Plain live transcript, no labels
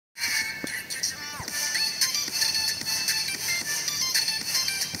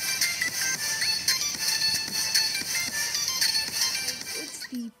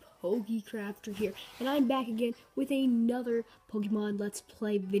PokeCrafter here, and I'm back again with another Pokemon Let's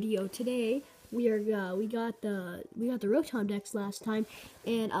Play video. Today we got the Rotom Dex last time,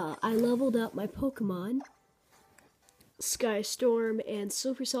 and I leveled up my Pokemon Sky Storm and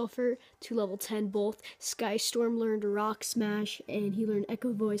Silver Sulphur to level 10 both. Sky Storm learned Rock Smash and he learned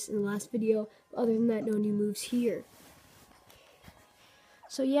Echo Voice in the last video. Other than that, no new moves here.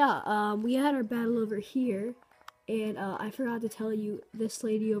 So yeah, we had our battle over here. And I forgot to tell you, this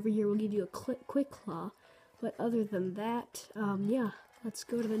lady over here will give you a quick claw. But other than that, yeah, let's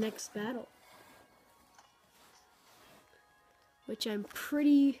go to the next battle. Which I'm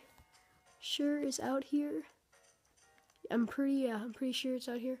pretty sure is out here. I'm pretty sure it's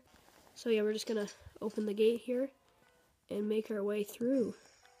out here. So yeah, we're just gonna open the gate here and make our way through.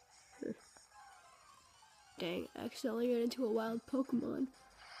 Dang, I accidentally ran into a wild Pokemon,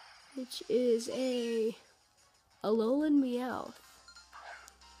 which is a Alolan Meowth.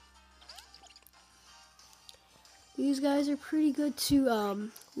 These guys are pretty good to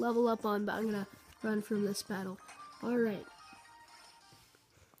level up on, but I'm gonna run from this battle. Alright.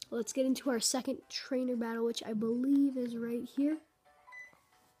 Let's get into our second trainer battle, which I believe is right here.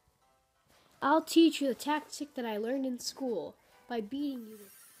 I'll teach you the tactic that I learned in school by beating you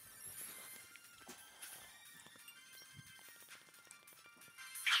with.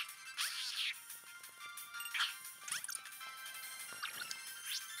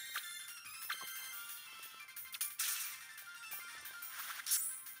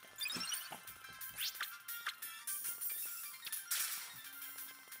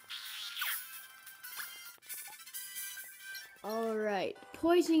 Alright,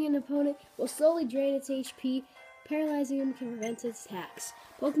 poisoning an opponent will slowly drain its HP, paralyzing him can prevent its attacks.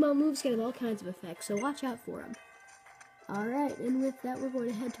 Pokemon moves can have all kinds of effects, so watch out for them. Alright, and with that we're going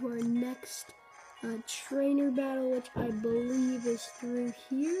to head to our next trainer battle, which I believe is through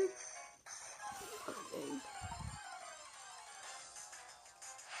here. Okay.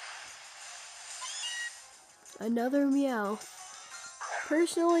 Another Meowth.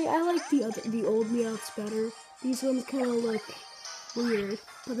 Personally, I like the old Meowths better. These ones kind of look weird,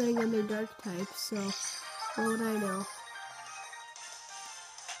 but then again, they're dark types, so what would I know?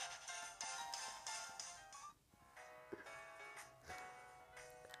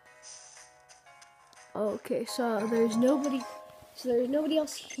 Okay, so there's nobody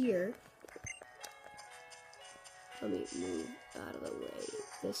else here. Let me move out of the way,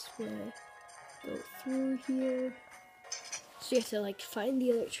 this way, go through here. So you have to like find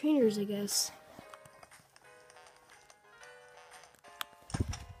the other trainers, I guess.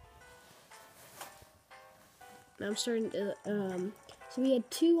 I'm starting to, so we had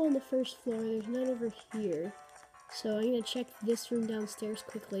 2 on the first floor, there's none over here. So I'm going to check this room downstairs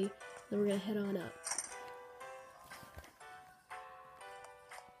quickly, then we're going to head on up.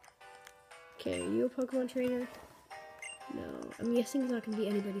 Okay, are you a Pokemon trainer? No, I'm guessing there's not going to be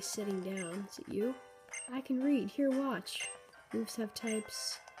anybody sitting down. Is it you? I can read, here, watch. Moves have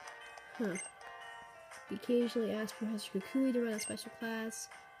types. Huh. We occasionally ask Professor Kukui to run a special class.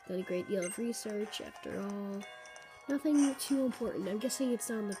 Done a great deal of research, after all. Nothing too important. I'm guessing it's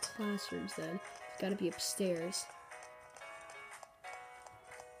not in the classrooms then. It's gotta be upstairs.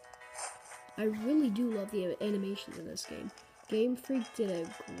 I really do love the animations in this game. Game Freak did a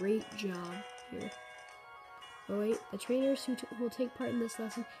great job here. Oh wait, the trainers who will take part in this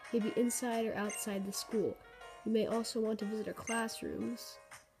lesson may be inside or outside the school. You may also want to visit our classrooms.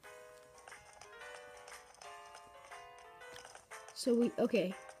 So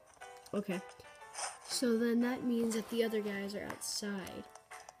okay. So then that means that the other guys are outside,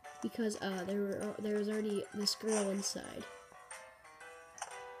 because there was already this girl inside.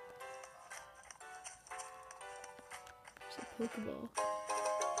 There's a Pokeball.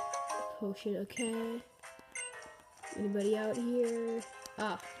 Potion, okay. Anybody out here?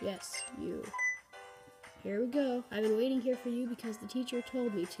 Ah, yes, you. Here we go. I've been waiting here for you because the teacher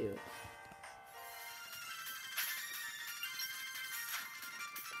told me to.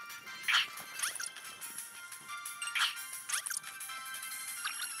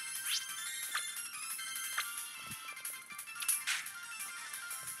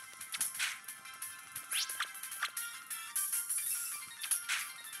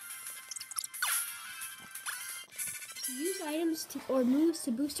 Use items or moves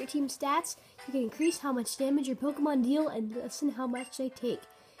to boost your team's stats. You can increase how much damage your Pokemon deal and lessen how much they take.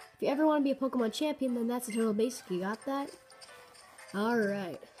 If you ever want to be a Pokemon champion, then that's a total basic. You got that?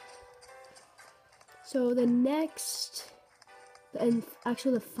 Alright. So the next, and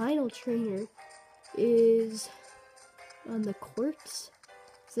actually the final trainer is on the quartz.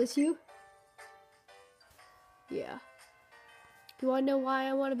 Is this you? Yeah. Do you want to know why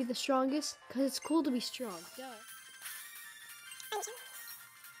I want to be the strongest? Because it's cool to be strong. Duh.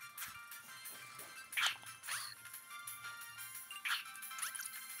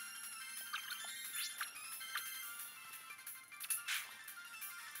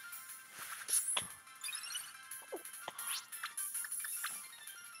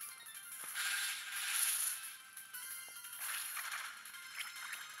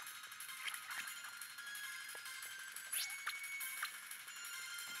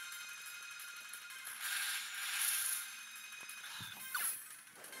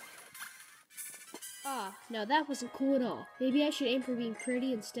 Ah, no, that wasn't cool at all. Maybe I should aim for being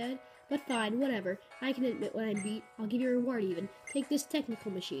pretty instead. But fine, whatever. I can admit when I'm beat. I'll give you a reward even. Take this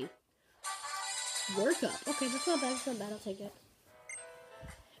technical machine. Work up. Okay, that's not bad. That's not bad. I'll take it.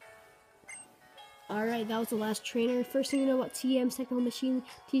 Alright, that was the last trainer. First thing you know about TM's technical machine,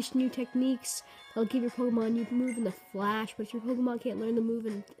 teach new techniques. They'll give your Pokemon new move in the flash, but if your Pokemon can't learn the move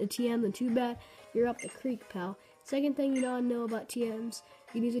in a TM, then too bad. You're up the creek, pal. Second thing you know about TMs,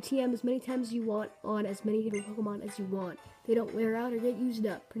 you can use a TM as many times as you want on as many different Pokemon as you want. They don't wear out or get used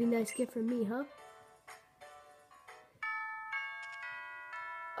up. Pretty nice gift from me, huh?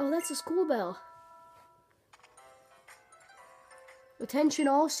 Oh, that's a school bell. Attention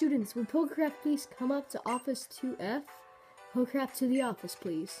all students, would Pokécraft please come up to office 2F? Pokécraft to the office,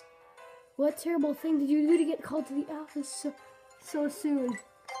 please. What terrible thing did you do to get called to the office so soon?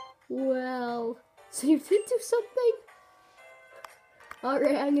 Well, so you did do something?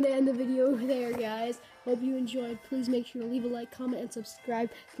 Alright, I'm going to end the video there, guys. Hope you enjoyed. Please make sure to leave a like, comment, and subscribe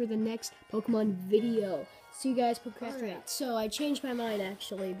for the next Pokemon video. See you guys, Pokécraft. Alright, so I changed my mind,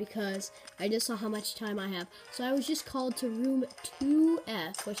 actually, because I just saw how much time I have. So I was just called to room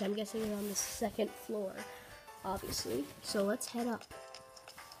 2F, which I'm guessing is on the second floor, obviously. So let's head up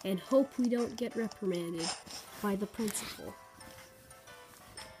and hope we don't get reprimanded by the principal.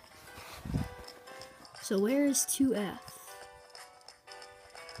 So where is 2F?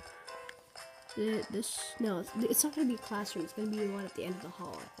 No, it's not going to be a classroom. It's going to be the one at the end of the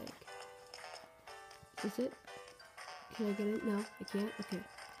hall, I think. Is it? Can I get it? No, I can't. Okay.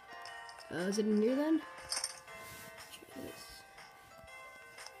 Is it in here then? Try this.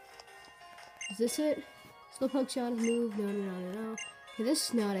 Is this it? Slowpoke shot is moved. No. Okay, this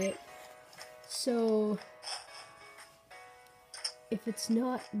is not it. So, if it's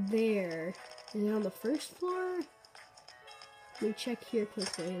not there, is it on the first floor? Let me check here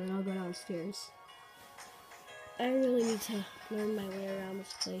quickly, and then I'll go downstairs. I really need to learn my way around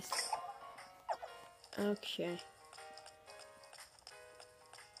this place. Okay.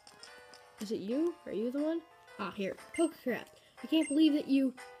 Is it you? Are you the one? Ah, here. Pokécraft. I can't believe that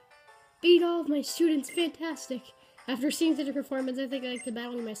you beat all of my students. Fantastic. After seeing such a performance, I think I'd like to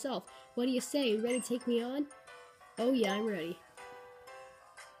battle you myself. What do you say? You ready to take me on? Oh yeah, I'm ready.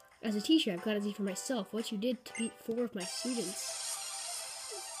 As a teacher, I've got to see for myself what you did to beat 4 of my students.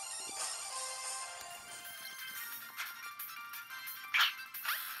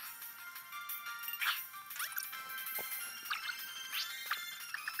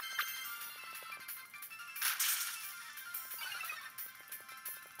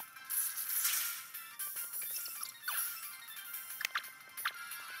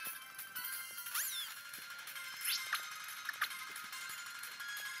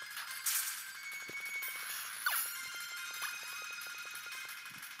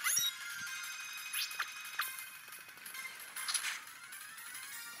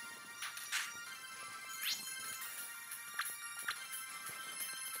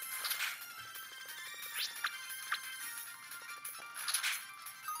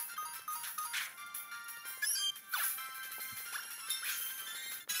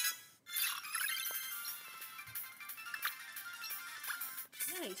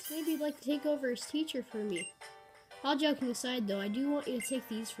 Nice. Maybe you'd like to take over as teacher for me. All joking aside, though, I do want you to take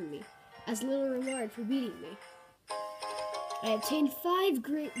these from me, as a little reward for beating me. I obtained 5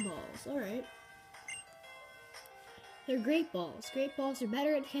 Great Balls. Alright. They're Great Balls. Great Balls are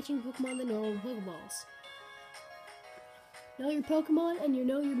better at catching Pokemon than normal Pokeballs. Know your Pokemon, and you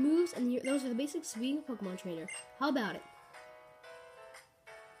know your moves, and those are the basics of being a Pokemon trainer. How about it?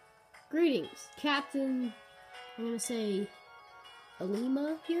 Greetings, Captain... I'm gonna say...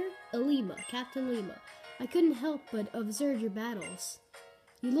 Ilima here? Ilima, Captain Ilima. I couldn't help but observe your battles.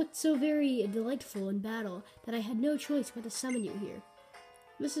 You looked so very delightful in battle that I had no choice but to summon you here.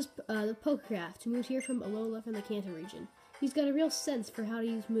 This is the Pokécraft, who moved here from Alola from the Kanto region. He's got a real sense for how to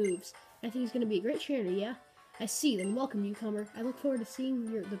use moves. I think he's going to be a great trainer, yeah? I see, then welcome, newcomer. I look forward to seeing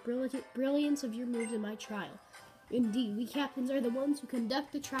the brilliance of your moves in my trial. Indeed, we captains are the ones who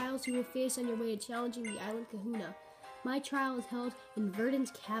conduct the trials you will face on your way to challenging the Island Kahuna. My trial is held in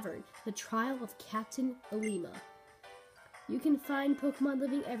Verdant's Cavern, the trial of Captain Ilima. You can find Pokemon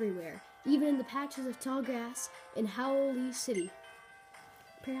living everywhere, even in the patches of tall grass in Howley City.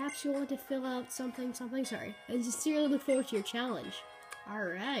 Perhaps you'll want to fill out something. Sorry. I sincerely look forward to your challenge.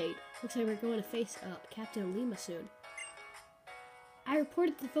 Alright. Looks like we're going to face Captain Ilima soon. I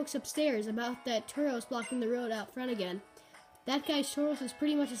reported to the folks upstairs about that Tauros blocking the road out front again. That guy Tauros is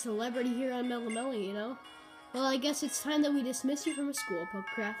pretty much a celebrity here on Melameli, you know? Well, I guess it's time that we dismiss you from school,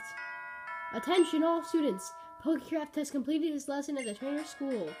 Pokecraft. Attention all students! Pokecraft has completed his lesson at the trainer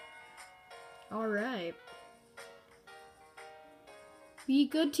school. Alright. Be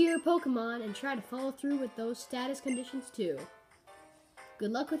good to your Pokemon and try to follow through with those status conditions too.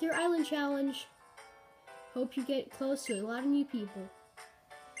 Good luck with your island challenge. Hope you get close to a lot of new people.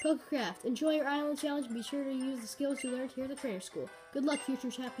 Pokecraft, enjoy your island challenge and be sure to use the skills you learned here at the trainer school. Good luck,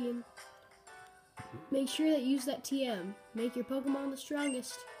 future champion. Make sure that you use that TM. Make your Pokemon the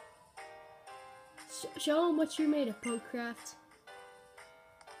strongest. Show them what you're made of, Pokecraft.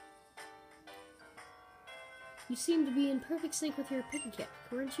 You seem to be in perfect sync with your Pikachu,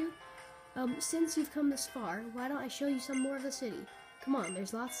 weren't you? Since you've come this far, why don't I show you some more of the city? Come on,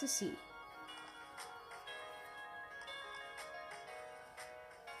 there's lots to see.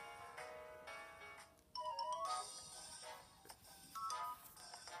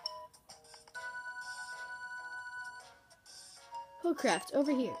 Pokecraft,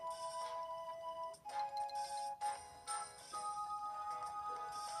 over here.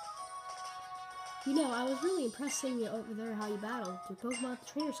 You know, I was really impressed seeing you over there how you battled your Pokemon at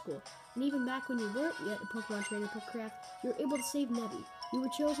the trainer school. And even back when you weren't yet a Pokemon trainer, Pokecraft, you were able to save Nebby. You were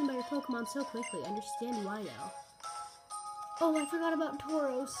chosen by your Pokemon so quickly. I understand why now. Oh, I forgot about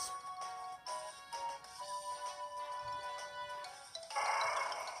Tauros.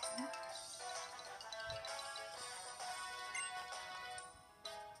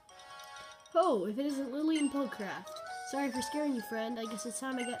 Oh, if it isn't Lily and Pokecraft. Sorry for scaring you, friend. I guess it's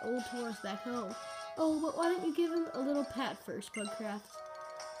time I get old Tauros back home. Oh, but why don't you give him a little pat first, Pokecraft?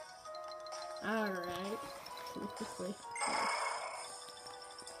 Alright. Quickly.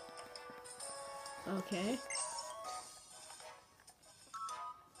 Okay.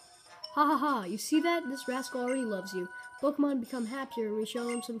 Ha ha ha, you see that? This rascal already loves you. Pokemon become happier when we show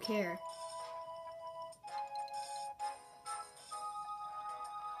them some care.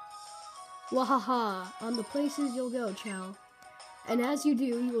 Wahaha, on the places you'll go, Chow. And as you do,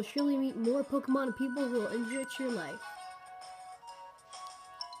 you will surely meet more Pokemon and people who will enrich your life.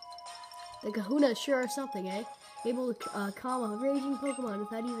 The Kahunas sure are something, eh? Able to calm a raging Pokemon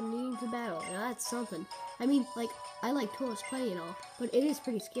without even needing to battle. Now that's something. I mean, like, I like Tauros plenty and all, but it is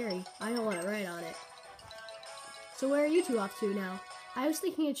pretty scary. I don't want to ride on it. So where are you two off to now? I was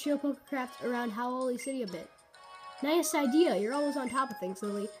thinking I'd show Pokecraft around Howley City a bit. Nice idea. You're always on top of things,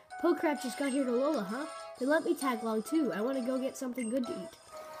 Lily. Pokecraft just got here to Lola, huh? Then let me tag along too. I want to go get something good to eat.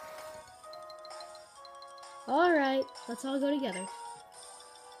 Alright, let's all go together.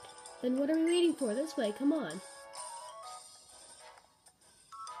 Then what are we waiting for? This way, come on.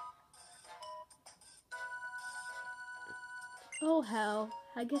 Oh, Hal.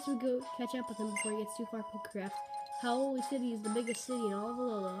 I guess we'll go catch up with him before he gets too far, Pokecraft. Howley City is the biggest city in all of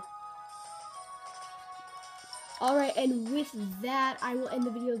Alola. Alright, and with that, I will end the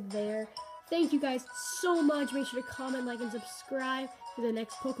video there. Thank you guys so much. Make sure to comment, like, and subscribe for the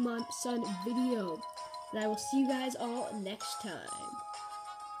next Pokemon Sun video. And I will see you guys all next time.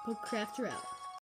 Pokecrafter out.